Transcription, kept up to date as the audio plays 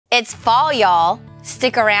It's fall, y'all.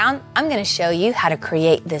 Stick around. I'm gonna show you how to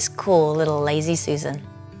create this cool little Lazy Susan.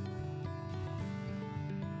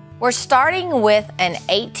 We're starting with an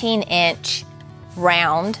 18-inch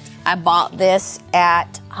round. I bought this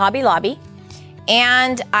at Hobby Lobby,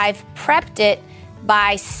 and I've prepped it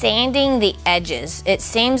by sanding the edges. It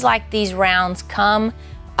seems like these rounds come,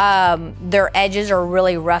 their edges are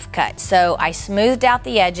really rough cut. So I smoothed out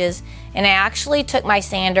the edges, and I actually took my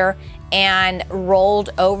sander and rolled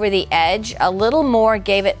over the edge a little more,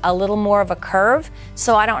 gave it a little more of a curve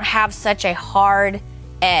so I don't have such a hard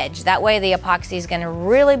edge. That way the epoxy is gonna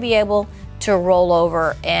really be able to roll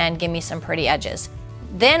over and give me some pretty edges.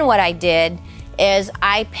 Then what I did is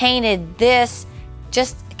I painted this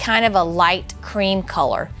just kind of a light cream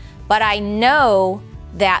color, but I know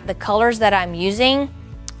that the colors that I'm using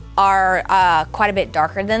are quite a bit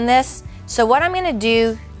darker than this. So what I'm gonna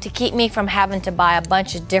do to keep me from having to buy a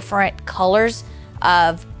bunch of different colors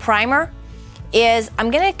of primer is I'm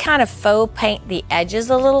gonna kind of faux paint the edges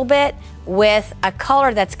a little bit with a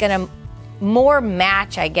color that's gonna more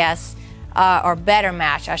match, I guess, or better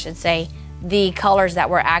match, I should say, the colors that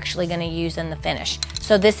we're actually gonna use in the finish.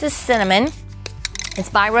 So this is Cinnamon. It's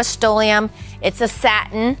by Rust-Oleum. It's a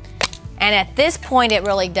satin. And at this point, it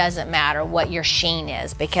really doesn't matter what your sheen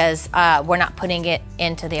is because we're not putting it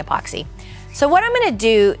into the epoxy. So what I'm gonna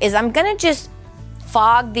do is I'm gonna just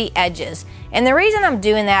fog the edges. And the reason I'm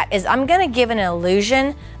doing that is I'm gonna give an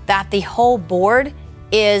illusion that the whole board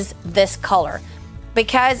is this color.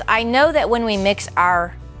 Because I know that when we mix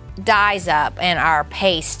our dyes up and our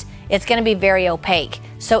paste, it's gonna be very opaque.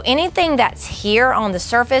 So anything that's here on the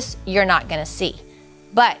surface, you're not gonna see.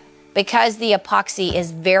 But because the epoxy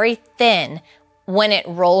is very thin, when it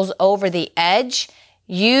rolls over the edge,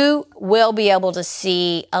 you will be able to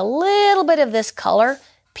see a little bit of this color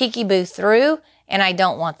peekaboo through, and I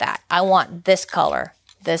don't want that. I want this color,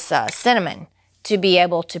 this cinnamon, to be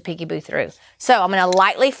able to peekaboo through. So I'm gonna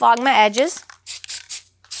lightly fog my edges.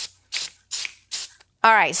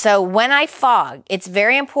 All right, so when I fog, it's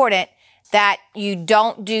very important that you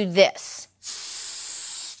don't do this.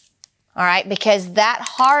 All right, because that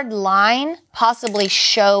hard line possibly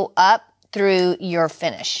show up through your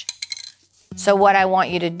finish. So what I want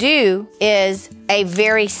you to do is a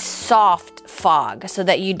very soft fog so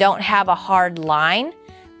that you don't have a hard line,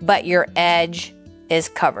 but your edge is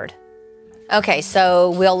covered. Okay, so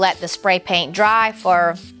we'll let the spray paint dry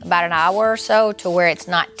for about an hour or so to where it's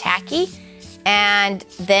not tacky, and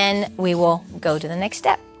then we will go to the next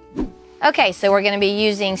step. Okay, so we're gonna be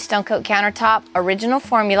using Stone Coat Countertop Original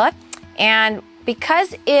Formula, and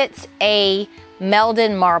because it's a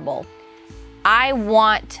melded marble, I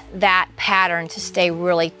want that pattern to stay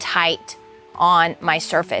really tight on my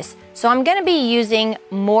surface. So I'm gonna be using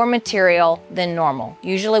more material than normal.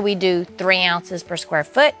 Usually we do 3 ounces per square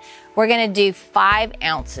foot. We're gonna do 5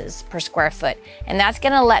 ounces per square foot. And that's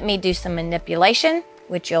gonna let me do some manipulation,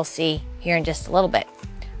 which you'll see here in just a little bit.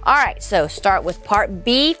 All right, so start with part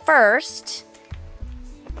B first.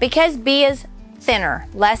 Because B is thinner,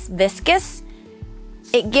 less viscous,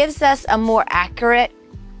 it gives us a more accurate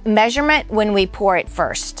measurement when we pour it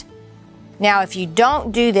first. Now, if you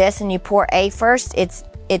don't do this and you pour A first, it's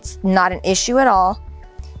not an issue at all.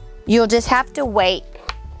 You'll just have to wait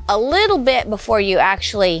a little bit before you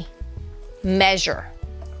actually measure.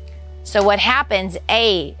 So what happens,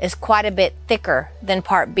 A is quite a bit thicker than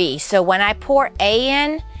part B. So when I pour A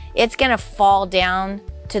in, it's gonna fall down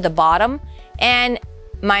to the bottom, and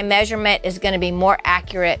my measurement is gonna be more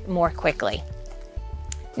accurate more quickly.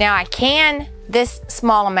 Now I can, this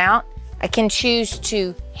small amount, I can choose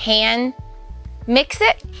to hand mix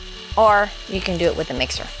it, or you can do it with a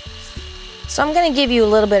mixer. So I'm gonna give you a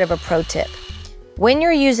little bit of a pro tip. When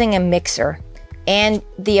you're using a mixer and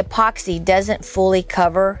the epoxy doesn't fully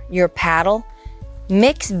cover your paddle,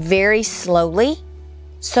 mix very slowly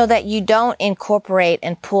so that you don't incorporate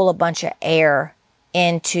and pull a bunch of air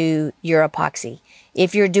into your epoxy.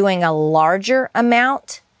 If you're doing a larger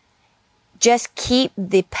amount, just keep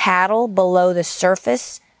the paddle below the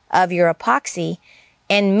surface of your epoxy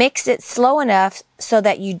and mix it slow enough so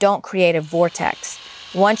that you don't create a vortex.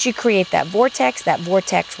 Once you create that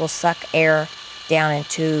vortex will suck air down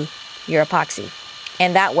into your epoxy.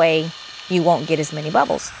 And that way you won't get as many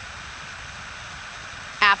bubbles.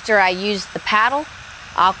 After I use the paddle,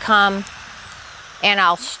 I'll come and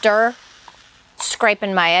I'll stir,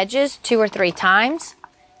 scraping my edges 2 or 3 times.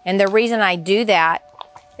 And the reason I do that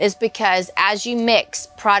is because as you mix,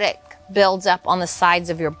 product builds up on the sides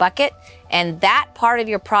of your bucket, and that part of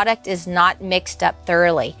your product is not mixed up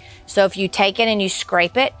thoroughly. So if you take it and you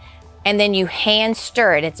scrape it and then you hand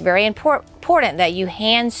stir it, it's very important that you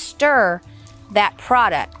hand stir that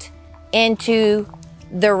product into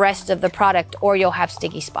the rest of the product, or you'll have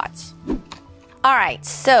sticky spots. All right,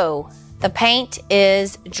 so the paint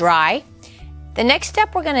is dry. The next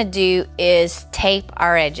step we're gonna do is tape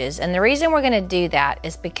our edges. And the reason we're gonna do that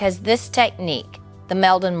is because this technique, the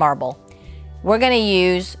Melded marble, we're gonna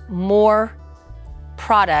use more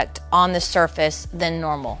product on the surface than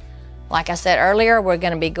normal. Like I said earlier, we're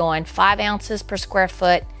gonna be going 5 ounces per square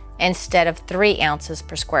foot instead of 3 ounces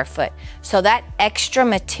per square foot. So that extra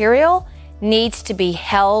material needs to be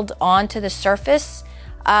held onto the surface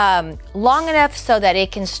long enough so that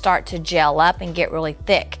it can start to gel up and get really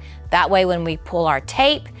thick. That way when we pull our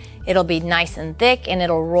tape, it'll be nice and thick and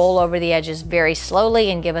it'll roll over the edges very slowly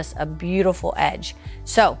and give us a beautiful edge.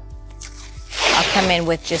 So I'll come in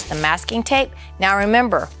with just the masking tape. Now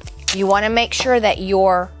remember, you wanna make sure that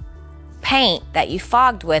your paint that you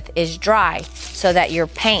fogged with is dry so that your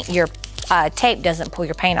tape doesn't pull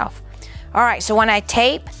your paint off. All right, so when I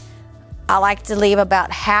tape, I like to leave about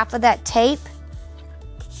half of that tape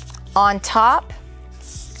on top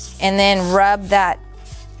and then rub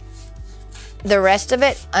the rest of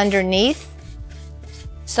it underneath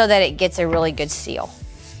so that it gets a really good seal.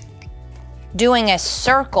 Doing a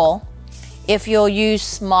circle, if you'll use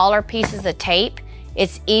smaller pieces of tape,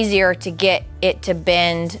 it's easier to get it to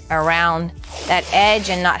bend around that edge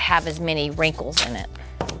and not have as many wrinkles in it.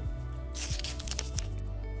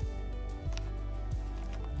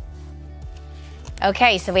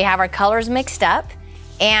 Okay, so we have our colors mixed up,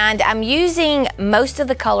 and I'm using most of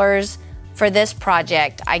the colors for this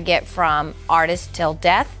project I get from Artist Till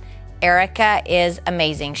Death. Erica is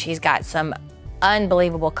amazing. She's got some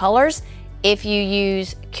unbelievable colors. If you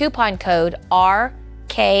use coupon code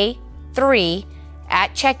RK3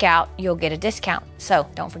 at checkout, you'll get a discount. So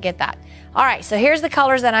don't forget that. All right, so here's the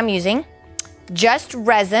colors that I'm using. Just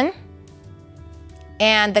resin,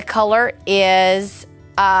 and the color is,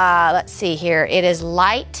 let's see here, it is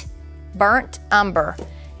light burnt umber,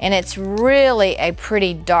 and it's really a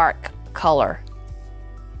pretty dark color.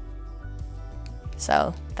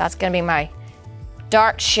 So that's gonna be my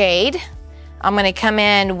dark shade. I'm gonna come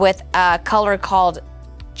in with a color called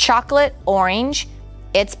Chocolate Orange.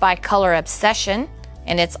 It's by Color Obsession,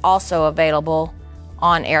 and it's also available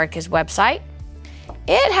on Erica's website.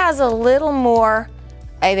 It has a little more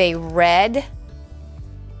of a red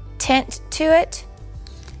tint to it.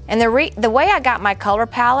 And the way I got my color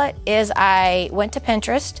palette is I went to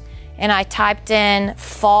Pinterest and I typed in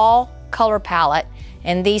fall color palette,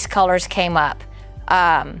 and these colors came up.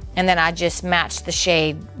 And then I just matched the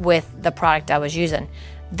shade with the product I was using.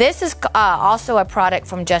 This is also a product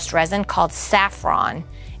from Just Resin called Saffron,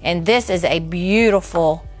 and this is a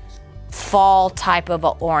beautiful fall type of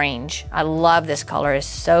an orange. I love this color, it's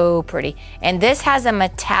so pretty. And this has a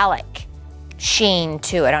metallic sheen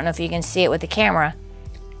to it. I don't know if you can see it with the camera.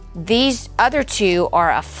 These other two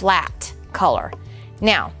are a flat color.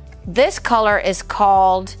 Now, this color is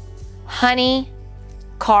called Honey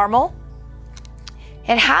Caramel.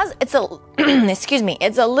 It's a, excuse me,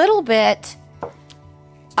 it's a little bit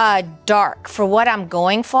dark for what I'm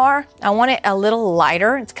going for. I want it a little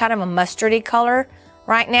lighter. It's kind of a mustardy color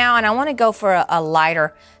right now, and I want to go for a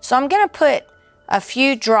lighter. So I'm gonna put a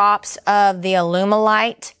few drops of the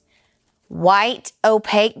Alumilite white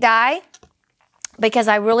opaque dye because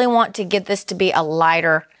I really want to get this to be a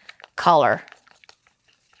lighter color.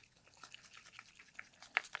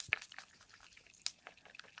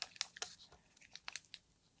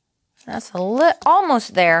 That's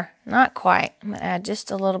almost there, not quite. I'm gonna add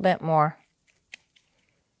just a little bit more.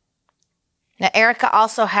 Now, Erica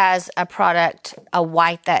also has a product, a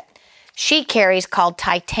white that she carries called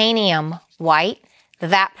Titanium White.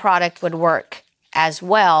 That product would work as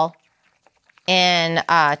well in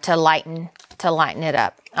to lighten it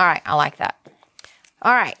up. All right, I like that.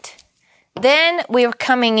 All right, then we are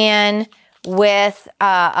coming in with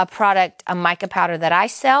a product, a mica powder that I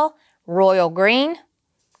sell, Royal Green.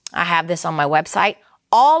 I have this on my website.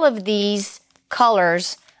 All of these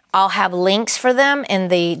colors, I'll have links for them in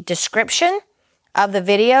the description of the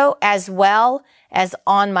video as well as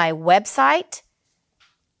on my website.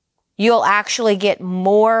 You'll actually get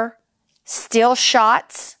more still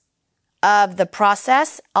shots of the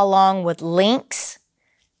process along with links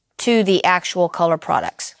to the actual color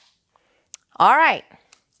products. All right,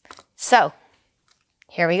 so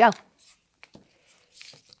here we go.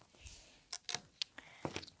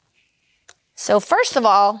 So first of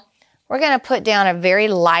all, we're gonna put down a very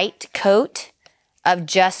light coat of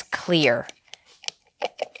Just Clear.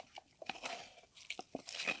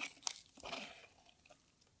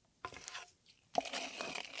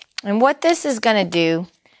 And what this is gonna do,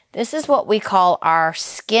 this is what we call our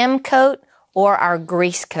skim coat or our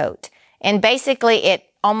grease coat. And basically it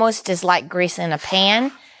almost is like greasing a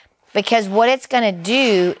pan, because what it's going to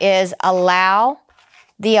do is allow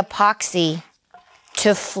the epoxy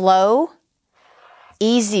to flow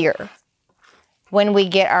easier when we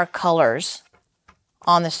get our colors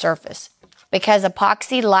on the surface, because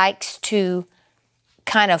epoxy likes to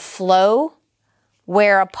kind of flow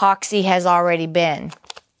where epoxy has already been.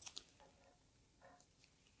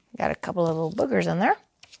 Got a couple of little boogers in there.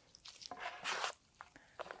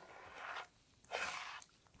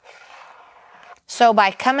 So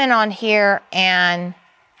by coming on here and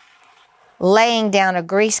laying down a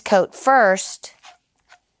grease coat first,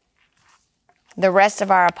 the rest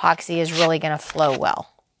of our epoxy is really going to flow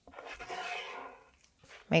well.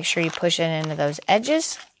 Make sure you push it into those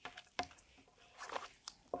edges.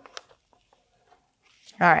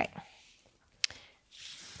 All right.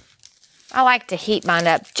 I like to heat mine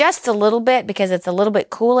up just a little bit because it's a little bit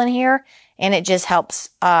cool in here, and it just helps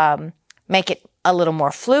make it a little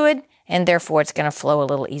more fluid, and therefore it's going to flow a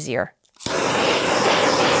little easier.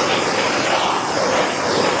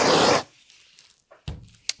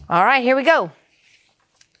 All right, here we go.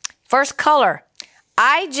 First color.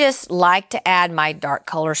 I just like to add my dark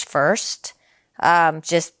colors first.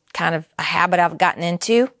 Just kind of a habit I've gotten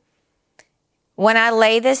into. When I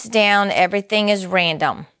lay this down, everything is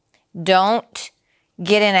random. Don't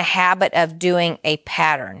get in a habit of doing a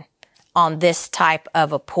pattern on this type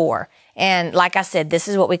of a pour. And like I said, this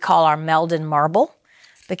is what we call our melded marble,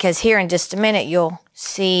 because here in just a minute, you'll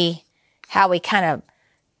see how we kind of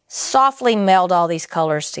softly meld all these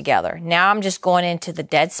colors together. Now I'm just going into the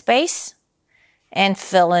dead space and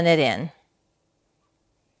filling it in.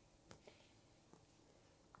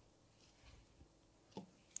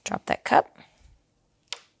 Drop that cup.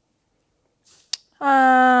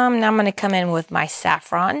 Now I'm going to come in with my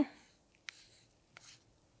saffron.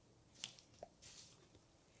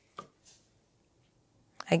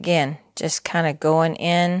 Again, just kind of going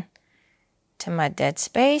in to my dead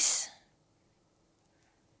space.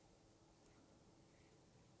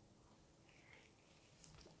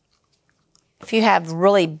 If you have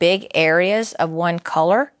really big areas of one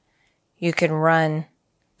color, you can run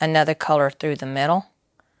another color through the middle.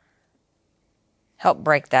 Help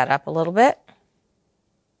break that up a little bit.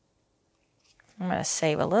 I'm going to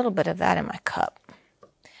save a little bit of that in my cup.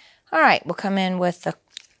 All right, we'll come in with the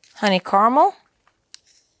honey caramel.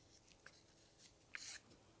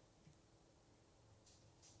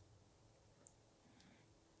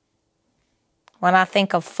 When I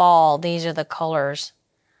think of fall, these are the colors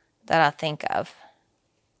that I think of.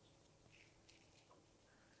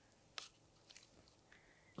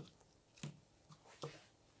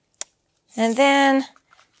 And then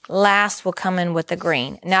last we'll come in with the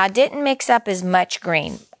green. Now I didn't mix up as much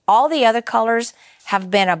green. All the other colors have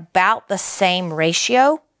been about the same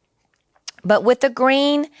ratio, but with the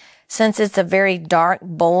green, since it's a very dark,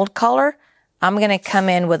 bold color, I'm going to come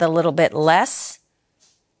in with a little bit less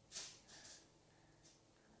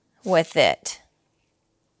with it.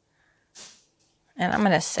 And I'm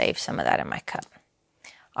going to save some of that in my cup.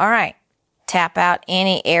 All right, tap out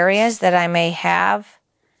any areas that I may have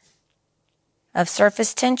of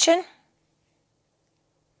surface tension.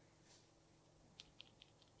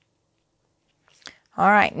 All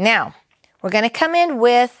right, now we're going to come in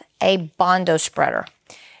with a Bondo spreader.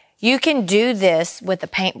 You can do this with a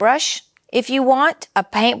paintbrush if you want. A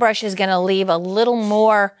paintbrush is going to leave a little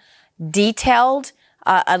more detailed,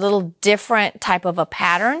 a little different type of a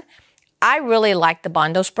pattern. I really like the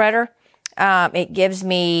Bondo spreader. It gives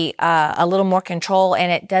me a little more control,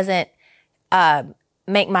 and it doesn't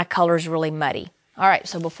make my colors really muddy. All right,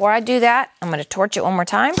 so before I do that, I'm going to torch it one more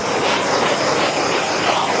time.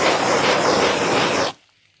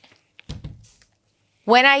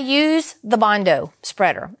 When I use the Bondo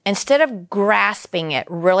spreader, instead of grasping it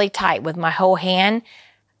really tight with my whole hand,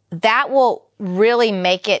 that will really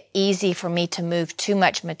make it easy for me to move too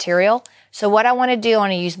much material. So what I want to do, I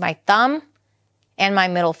want to use my thumb and my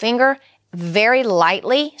middle finger very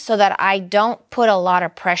lightly so that I don't put a lot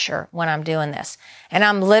of pressure when I'm doing this. And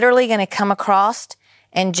I'm literally going to come across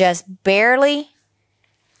and just barely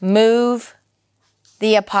move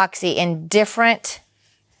the epoxy in different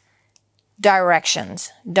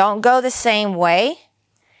directions. Don't go the same way,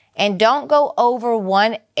 and don't go over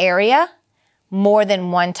one area more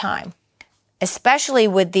than one time. Especially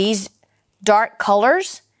with these dark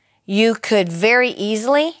colors, you could very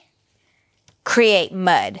easily create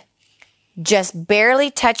mud. Just barely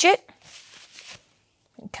touch it.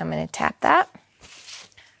 Come in and tap that.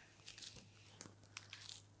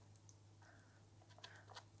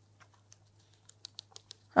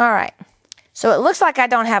 All right. So it looks like I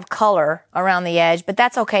don't have color around the edge, but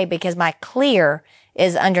that's okay because my clear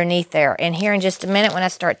is underneath there. And here in just a minute when I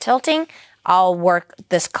start tilting, I'll work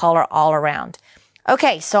this color all around.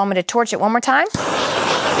 Okay, so I'm going to torch it one more time.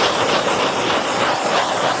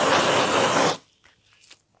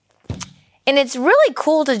 And it's really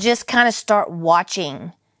cool to just kind of start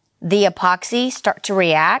watching the epoxy start to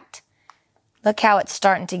react. Look how it's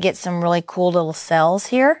starting to get some really cool little cells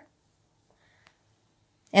here.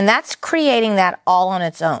 And that's creating that all on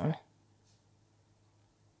its own.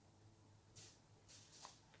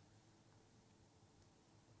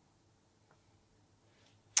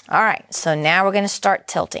 All right, so now we're going to start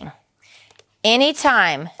tilting.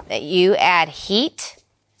 Anytime that you add heat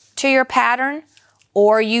to your pattern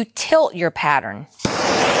or you tilt your pattern,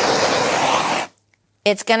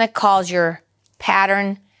 it's going to cause your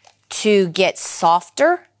pattern to get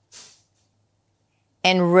softer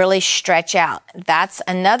and really stretch out. That's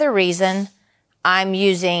another reason I'm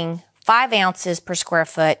using 5 ounces per square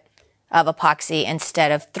foot of epoxy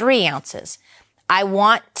instead of 3 ounces. I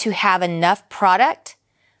want to have enough product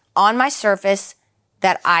on my surface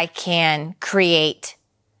that I can create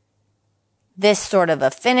this sort of a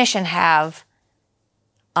finish and have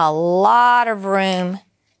a lot of room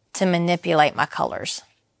to manipulate my colors.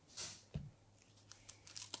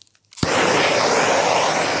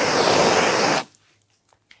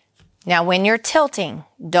 Now, when you're tilting,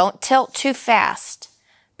 don't tilt too fast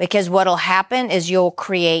because what'll happen is you'll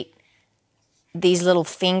create these little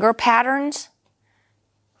finger patterns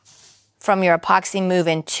from your epoxy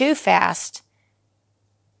moving too fast,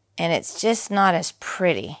 and it's just not as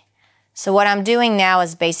pretty. So what I'm doing now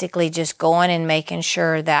is basically just going and making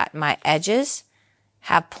sure that my edges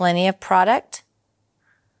have plenty of product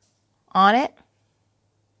on it.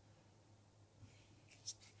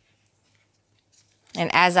 And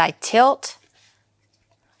as I tilt,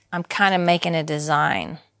 I'm kind of making a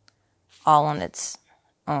design all on its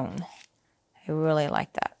own. I really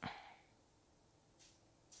like that.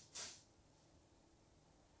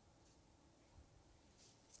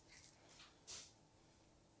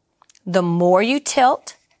 The more you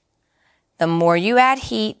tilt, the more you add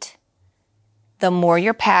heat, the more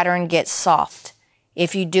your pattern gets soft.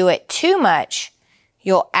 If you do it too much,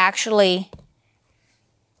 you'll actually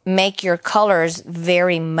make your colors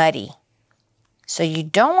very muddy. So you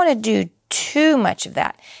don't want to do too much of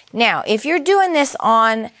that. Now, if you're doing this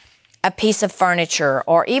on a piece of furniture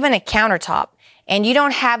or even a countertop and you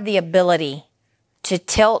don't have the ability to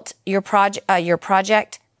tilt your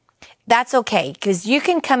project, that's okay because you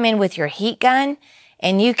can come in with your heat gun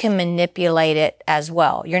and you can manipulate it as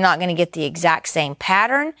well. You're not going to get the exact same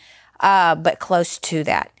pattern, but close to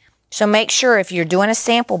that. So make sure if you're doing a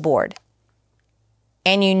sample board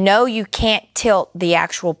and you know you can't tilt the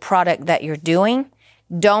actual product that you're doing,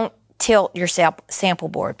 don't tilt your sample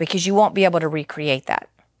board because you won't be able to recreate that.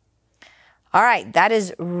 All right, that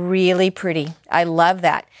is really pretty. I love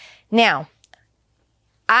that. Now,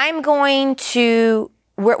 I'm going to,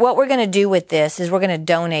 what we're going to do with this is we're going to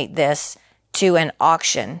donate this to an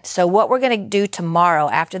auction. So what we're going to do tomorrow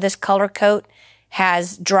after this color coat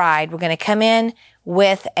has dried, we're going to come in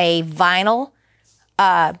with a vinyl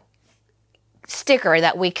sticker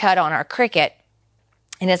that we cut on our Cricut,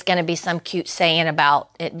 and it's going to be some cute saying about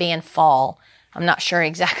it being fall. I'm not sure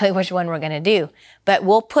exactly which one we're going to do, but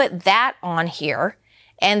we'll put that on here,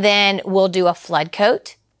 and then we'll do a flood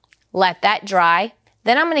coat, let that dry.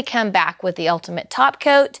 Then I'm going to come back with the ultimate top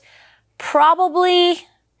coat. Probably,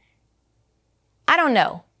 I don't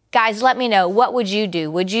know. Guys, let me know. What would you do?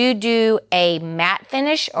 Would you do a matte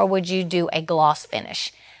finish or would you do a gloss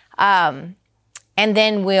finish? And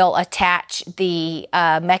then we'll attach the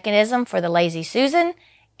mechanism for the Lazy Susan,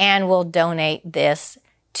 and we'll donate this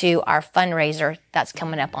to our fundraiser that's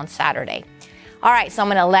coming up on Saturday. All right, so I'm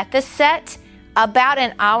going to let this set about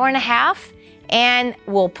an hour and a half, and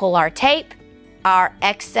we'll pull our tape. Our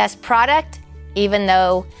excess product, even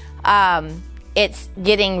though it's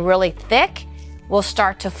getting really thick, will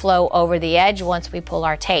start to flow over the edge once we pull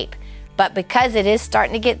our tape. But because it is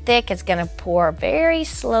starting to get thick, it's going to pour very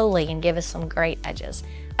slowly and give us some great edges.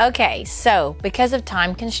 Okay, so because of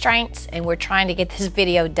time constraints and we're trying to get this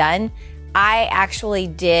video done, I actually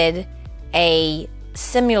did a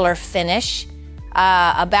similar finish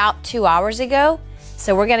about 2 hours ago.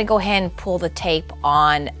 So we're going to go ahead and pull the tape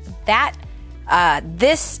on that,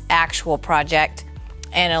 this actual project,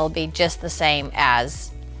 and it'll be just the same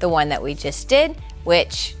as the one that we just did,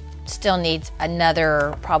 which still needs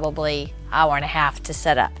another probably hour and a half to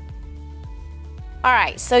set up. All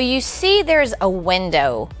right, so you see there's a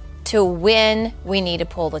window to when we need to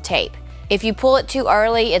pull the tape. If you pull it too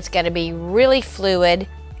early, it's going to be really fluid,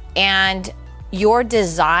 and your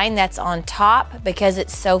design that's on top, because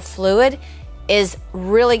it's so fluid, is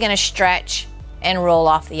really gonna stretch and roll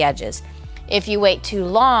off the edges. If you wait too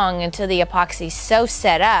long until the epoxy's so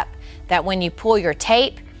set up that when you pull your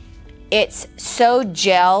tape, it's so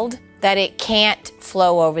gelled that it can't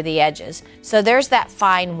flow over the edges. So there's that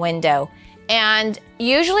fine window. And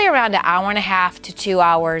usually around an hour and a half to 2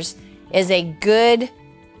 hours is a good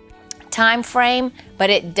time frame, but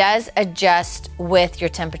it does adjust with your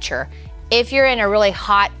temperature. If you're in a really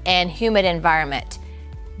hot and humid environment,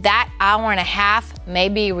 that hour and a half may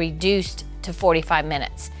be reduced to 45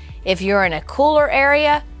 minutes. If you're in a cooler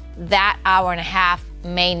area, that hour and a half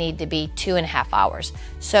may need to be 2.5 hours.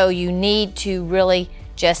 So you need to really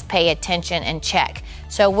just pay attention and check.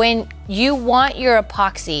 So when you want your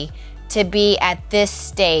epoxy to be at this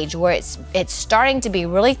stage where it's starting to be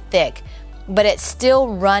really thick, but it's still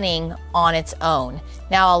running on its own.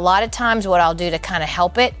 Now, a lot of times what I'll do to kind of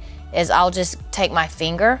help it is I'll just take my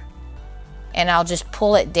finger and I'll just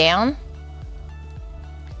pull it down.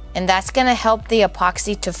 And that's gonna help the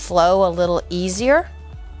epoxy to flow a little easier.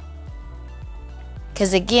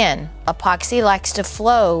 Because again, epoxy likes to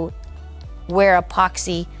flow where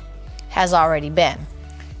epoxy has already been.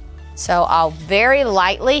 So I'll very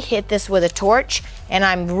lightly hit this with a torch, and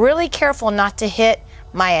I'm really careful not to hit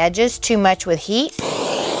my edges too much with heat.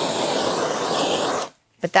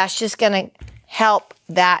 But that's just gonna help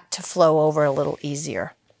that to flow over a little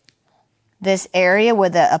easier. This area where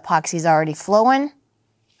the epoxy's already flowing,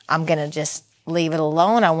 I'm gonna just leave it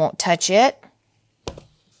alone. I won't touch it.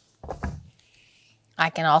 I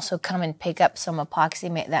can also come and pick up some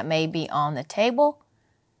epoxy that may be on the table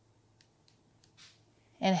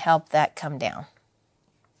and help that come down.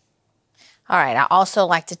 All right, I also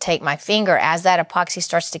like to take my finger as that epoxy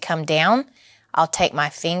starts to come down. I'll take my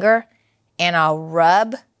finger and I'll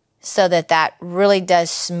rub so that that really does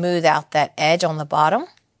smooth out that edge on the bottom.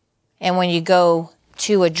 And when you go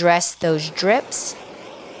to address those drips,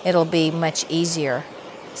 it'll be much easier.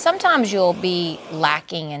 Sometimes you'll be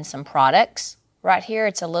lacking in some products. Right here,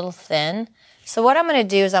 it's a little thin. So what I'm gonna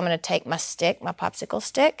do is I'm gonna take my stick, my popsicle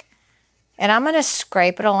stick, and I'm gonna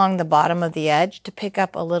scrape it along the bottom of the edge to pick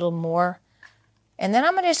up a little more. And then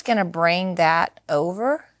I'm just gonna bring that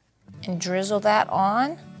over and drizzle that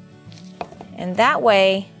on. And that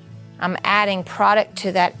way, I'm adding product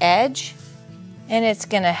to that edge, and it's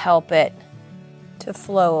gonna help it to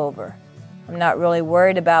flow over. I'm not really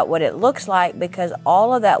worried about what it looks like because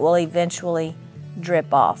all of that will eventually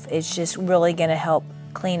drip off. It's just really gonna help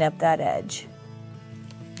clean up that edge.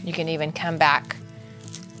 You can even come back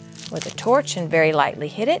with a torch and very lightly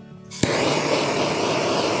hit it.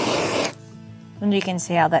 And you can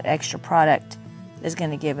see how that extra product is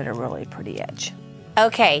gonna give it a really pretty edge.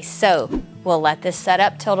 Okay, so we'll let this set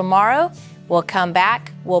up till tomorrow. We'll come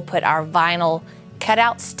back, we'll put our vinyl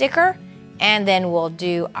cutout sticker, and then we'll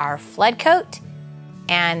do our flood coat,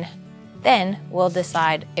 and then we'll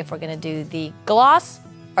decide if we're gonna do the gloss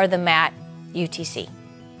or the matte UTC.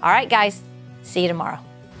 All right, guys, see you tomorrow.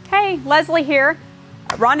 Hey, Leslie here.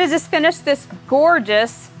 Rhonda just finished this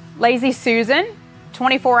gorgeous Lazy Susan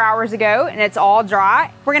 24 hours ago, and it's all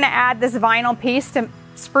dry. We're gonna add this vinyl piece to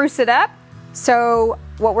spruce it up. So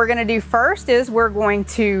what we're gonna do first is we're going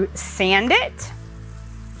to sand it.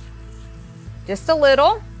 Just a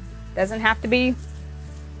little, doesn't have to be,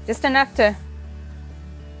 just enough to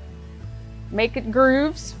make it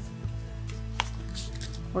grooves.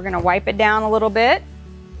 We're gonna wipe it down a little bit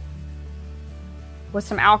with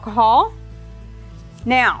some alcohol.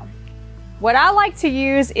 Now, what I like to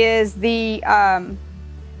use is the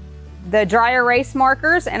dry erase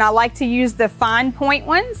markers, and I like to use the fine point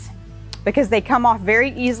ones because they come off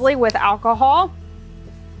very easily with alcohol.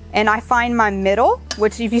 And I find my middle,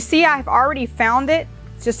 which if you see, I've already found it,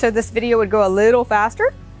 just so this video would go a little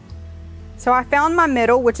faster. So I found my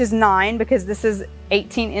middle, which is 9, because this is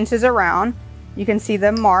 18 inches around. You can see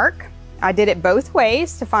the mark. I did it both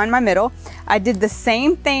ways to find my middle. I did the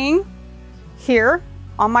same thing here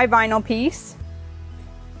on my vinyl piece,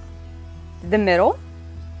 the middle.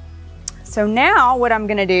 So now what I'm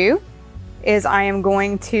gonna do is I am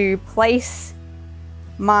going to place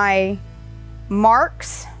my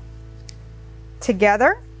marks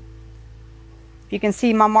together. You can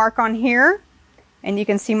see my mark on here, and you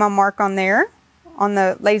can see my mark on there, on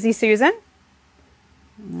the Lazy Susan.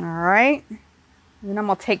 All right, then I'm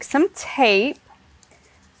gonna take some tape.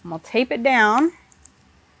 I'm gonna tape it down,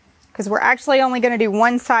 because we're actually only gonna do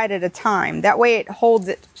one side at a time. That way it holds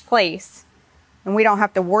its place, and we don't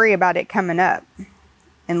have to worry about it coming up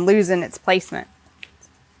and losing its placement.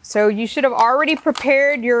 So you should have already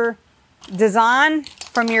prepared your design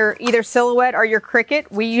from your either silhouette or your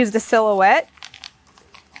Cricut. We used a silhouette.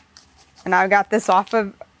 and I got this off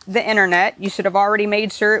of the internet. You should have already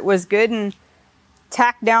made sure it was good and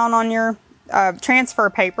tacked down on your transfer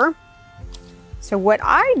paper. So what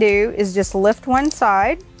I do is just lift one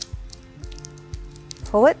side,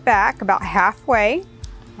 pull it back about halfway.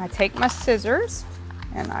 I take my scissors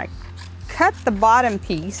and I cut the bottom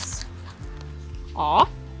piece off.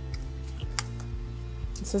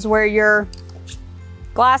 This is where your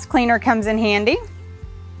glass cleaner comes in handy.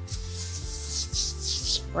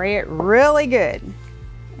 Spray it really good.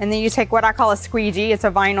 And then you take what I call a squeegee. It's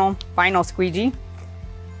a vinyl squeegee.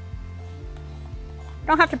 You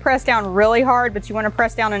don't have to press down really hard, but you want to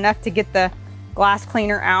press down enough to get the glass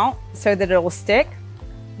cleaner out so that it will stick.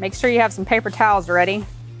 Make sure you have some paper towels ready.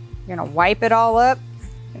 You're gonna wipe it all up.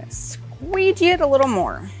 You're gonna squeegee it a little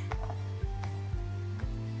more.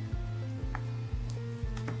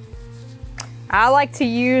 I like to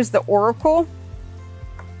use the Oracle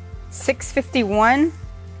 651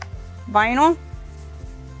 vinyl.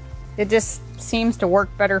 It just seems to work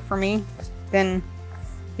better for me than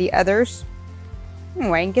the others.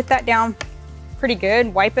 Anyway, get that down pretty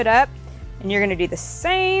good, wipe it up, and you're gonna do the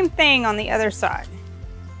same thing on the other side.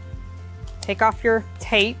 Take off your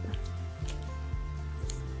tape.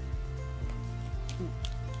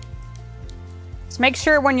 Just make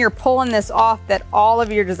sure when you're pulling this off that all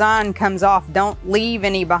of your design comes off. Don't leave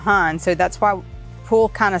any behind. So that's why pull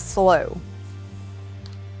kind of slow.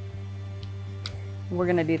 We're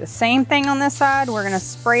gonna do the same thing on this side. We're gonna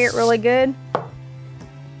spray it really good.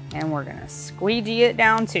 And we're gonna squeegee it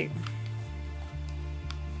down too.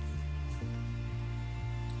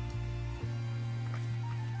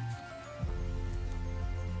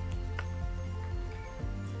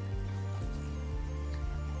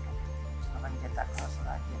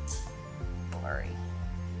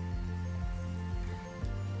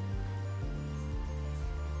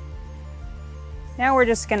 Now we're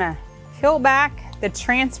just gonna peel back the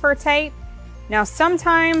transfer tape. Now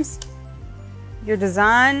sometimes your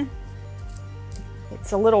design,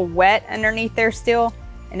 it's a little wet underneath there still,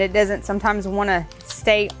 and it doesn't sometimes wanna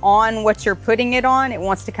stay on what you're putting it on. It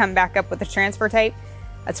wants to come back up with the transfer tape.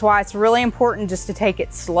 That's why it's really important just to take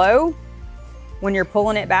it slow when you're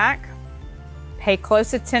pulling it back. Pay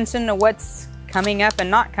close attention to what's coming up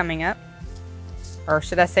and not coming up. Or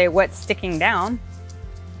should I say what's sticking down.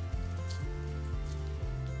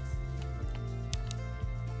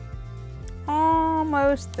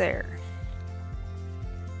 Almost there.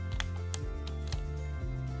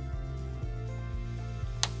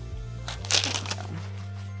 A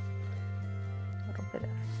little bit of.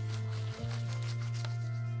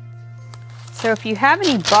 So if you have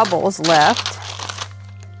any bubbles left,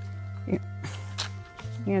 you're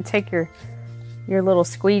gonna take your little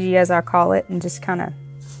squeegee, as I call it, and just kind of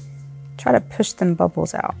try to push them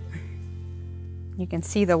bubbles out. You can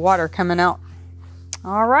see the water coming out.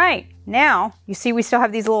 All right. Now, you see we still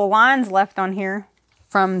have these little lines left on here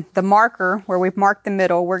from the marker where we've marked the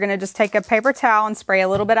middle. We're gonna just take a paper towel and spray a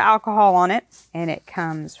little bit of alcohol on it, and it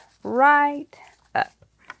comes right up.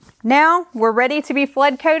 Now, we're ready to be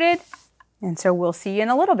flood coated, and so we'll see you in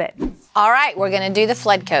a little bit. All right, we're gonna do the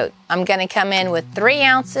flood coat. I'm gonna come in with 3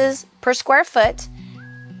 ounces per square foot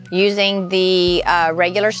using the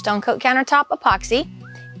regular Stone Coat Countertop Epoxy.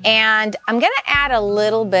 And I'm gonna add a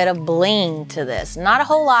little bit of bling to this. Not a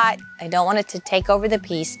whole lot. I don't want it to take over the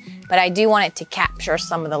piece, but I do want it to capture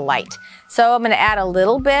some of the light. So I'm gonna add a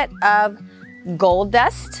little bit of gold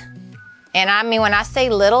dust. And I mean, when I say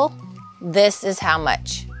little, this is how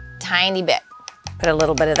much. Tiny bit. Put a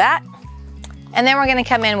little bit of that. And then we're gonna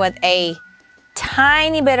come in with a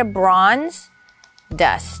tiny bit of bronze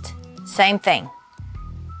dust. Same thing.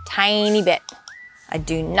 Tiny bit. I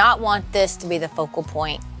do not want this to be the focal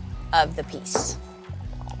point of the piece.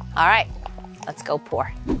 All right, let's go pour.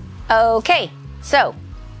 Okay, so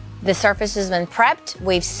the surface has been prepped.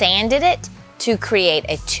 We've sanded it to create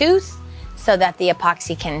a tooth so that the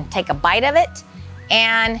epoxy can take a bite of it.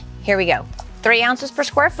 And here we go. 3 ounces per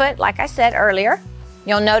square foot, like I said earlier.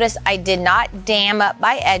 You'll notice I did not dam up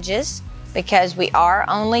my edges because we are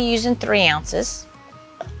only using 3 ounces.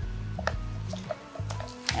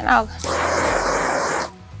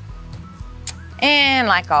 And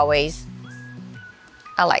like always,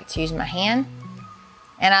 I like to use my hand.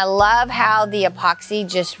 And I love how the epoxy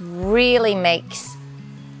just really makes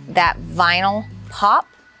that vinyl pop.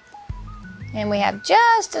 And we have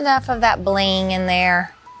just enough of that bling in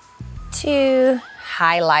there to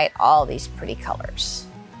highlight all these pretty colors.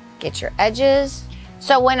 Get your edges.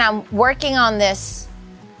 So when I'm working on this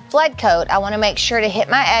flood coat, I want to make sure to hit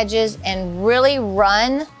my edges and really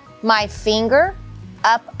run my finger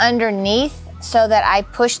up underneath so that I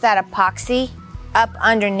push that epoxy up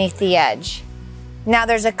underneath the edge. Now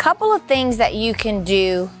there's a couple of things that you can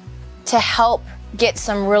do to help get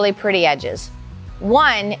some really pretty edges.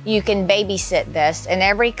 One, you can babysit this, and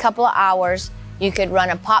every couple of hours you could run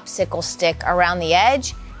a popsicle stick around the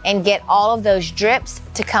edge and get all of those drips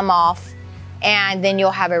to come off, and then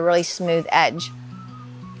you'll have a really smooth edge.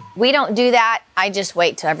 We don't do that. I just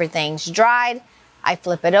wait till everything's dried. I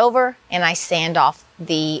flip it over and I sand off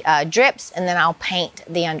the drips, and then I'll paint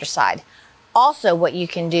the underside. Also, what you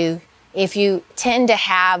can do if you tend to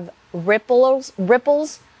have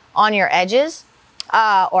ripples on your edges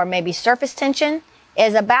or maybe surface tension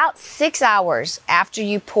is about 6 hours after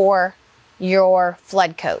you pour your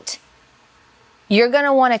flood coat. You're going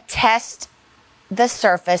to want to test the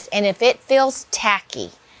surface, and if it feels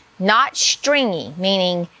tacky, not stringy,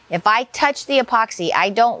 meaning if I touch the epoxy, I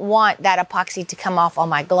don't want that epoxy to come off on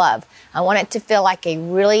my glove. I want it to feel like a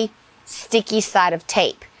really sticky side of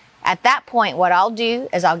tape. At that point, what I'll do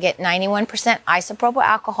is I'll get 91% isopropyl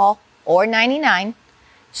alcohol or 99,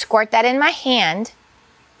 squirt that in my hand,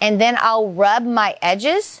 and then I'll rub my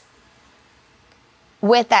edges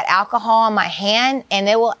with that alcohol on my hand, and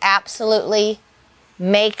it will absolutely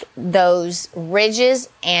make those ridges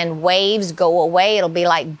and waves go away. It'll be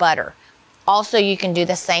like butter. Also, you can do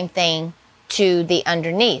the same thing to the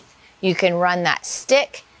underneath. You can run that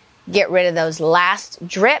stick, get rid of those last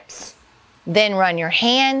drips, then run your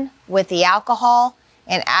hand with the alcohol,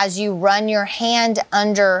 and as you run your hand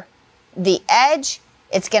under the edge,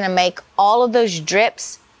 it's going to make all of those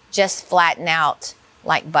drips just flatten out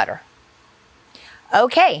like butter.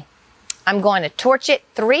 Okay, I'm going to torch it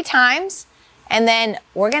 3 times, and then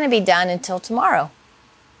we're going to be done until tomorrow.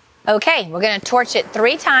 Okay, we're going to torch it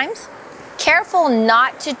 3 times. Careful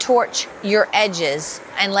not to torch your edges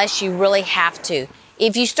unless you really have to.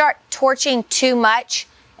 If you start torching too much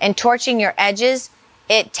and torching your edges,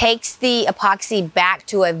 it takes the epoxy back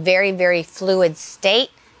to a very, very fluid state,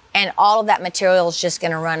 and all of that material is just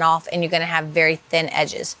going to run off, and you're going to have very thin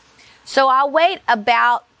edges. So I'll wait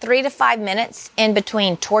about 3 to 5 minutes in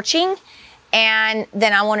between torching, and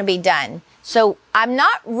then I want to be done. So I'm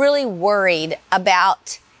not really worried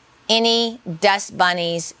about any dust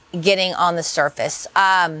bunnies getting on the surface.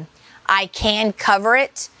 I can cover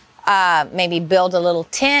it, maybe build a little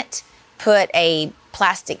tent, put a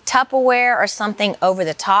plastic Tupperware or something over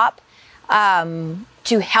the top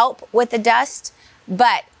to help with the dust.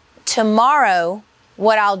 But tomorrow,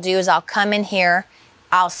 what I'll do is I'll come in here,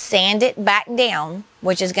 I'll sand it back down,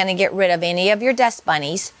 which is going to get rid of any of your dust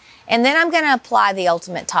bunnies, and then I'm going to apply the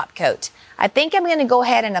ultimate top coat. I think I'm going to go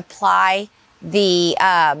ahead and apply the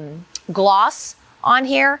gloss on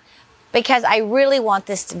here because I really want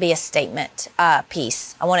this to be a statement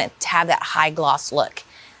piece. I want it to have that high gloss look.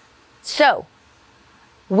 So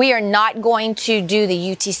we are not going to do the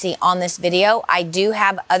UTC on this video. I do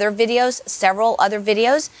have other videos, several other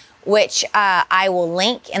videos, which I will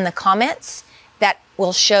link in the comments that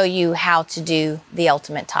will show you how to do the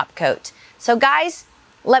ultimate top coat. So guys,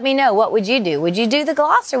 let me know, what would you do? Would you do the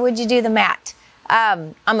gloss or would you do the matte?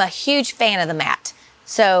 I'm a huge fan of the matte.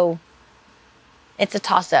 So it's a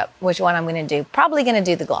toss-up which one I'm going to do. Probably going to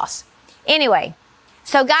do the gloss. Anyway,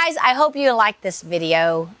 so guys, I hope you like this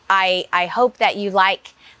video. I hope that you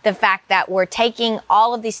like the fact that we're taking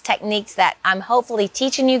all of these techniques that I'm hopefully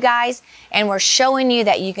teaching you guys, and we're showing you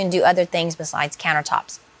that you can do other things besides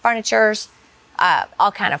countertops, furnitures,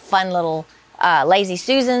 all kind of fun little lazy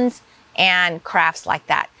Susans and crafts like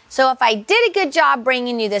that. So if I did a good job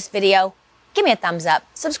bringing you this video, give me a thumbs up,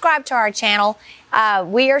 subscribe to our channel.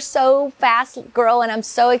 We are so fast growing. I'm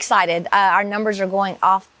so excited. Our numbers are going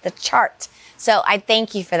off the chart. So I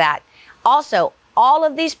thank you for that. Also, all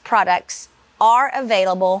of these products are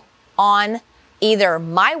available on either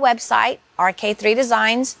my website,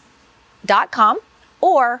 RK3Designs.com,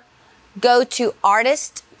 or go to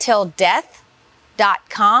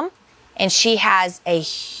artisttilldeath.com, and she has a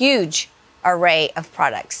huge array of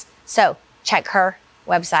products. So check her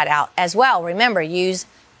website out as well. Remember, use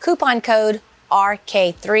coupon code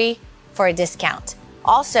RK3 for a discount.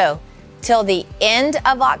 Also, till the end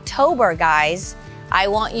of October, guys, I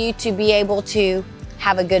want you to be able to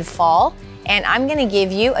have a good fall, and I'm going to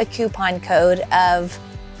give you a coupon code of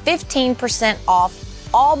 15% off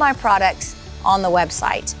all my products on the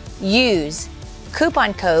website. Use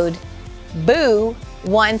coupon code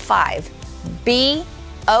BOO15,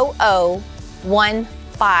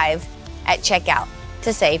 BOO15 at checkout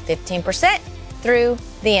to save 15% through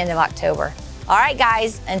the end of October. All right,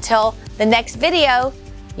 guys, until the next video,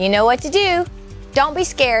 you know what to do. Don't be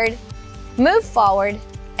scared, move forward,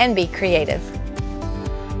 and be creative.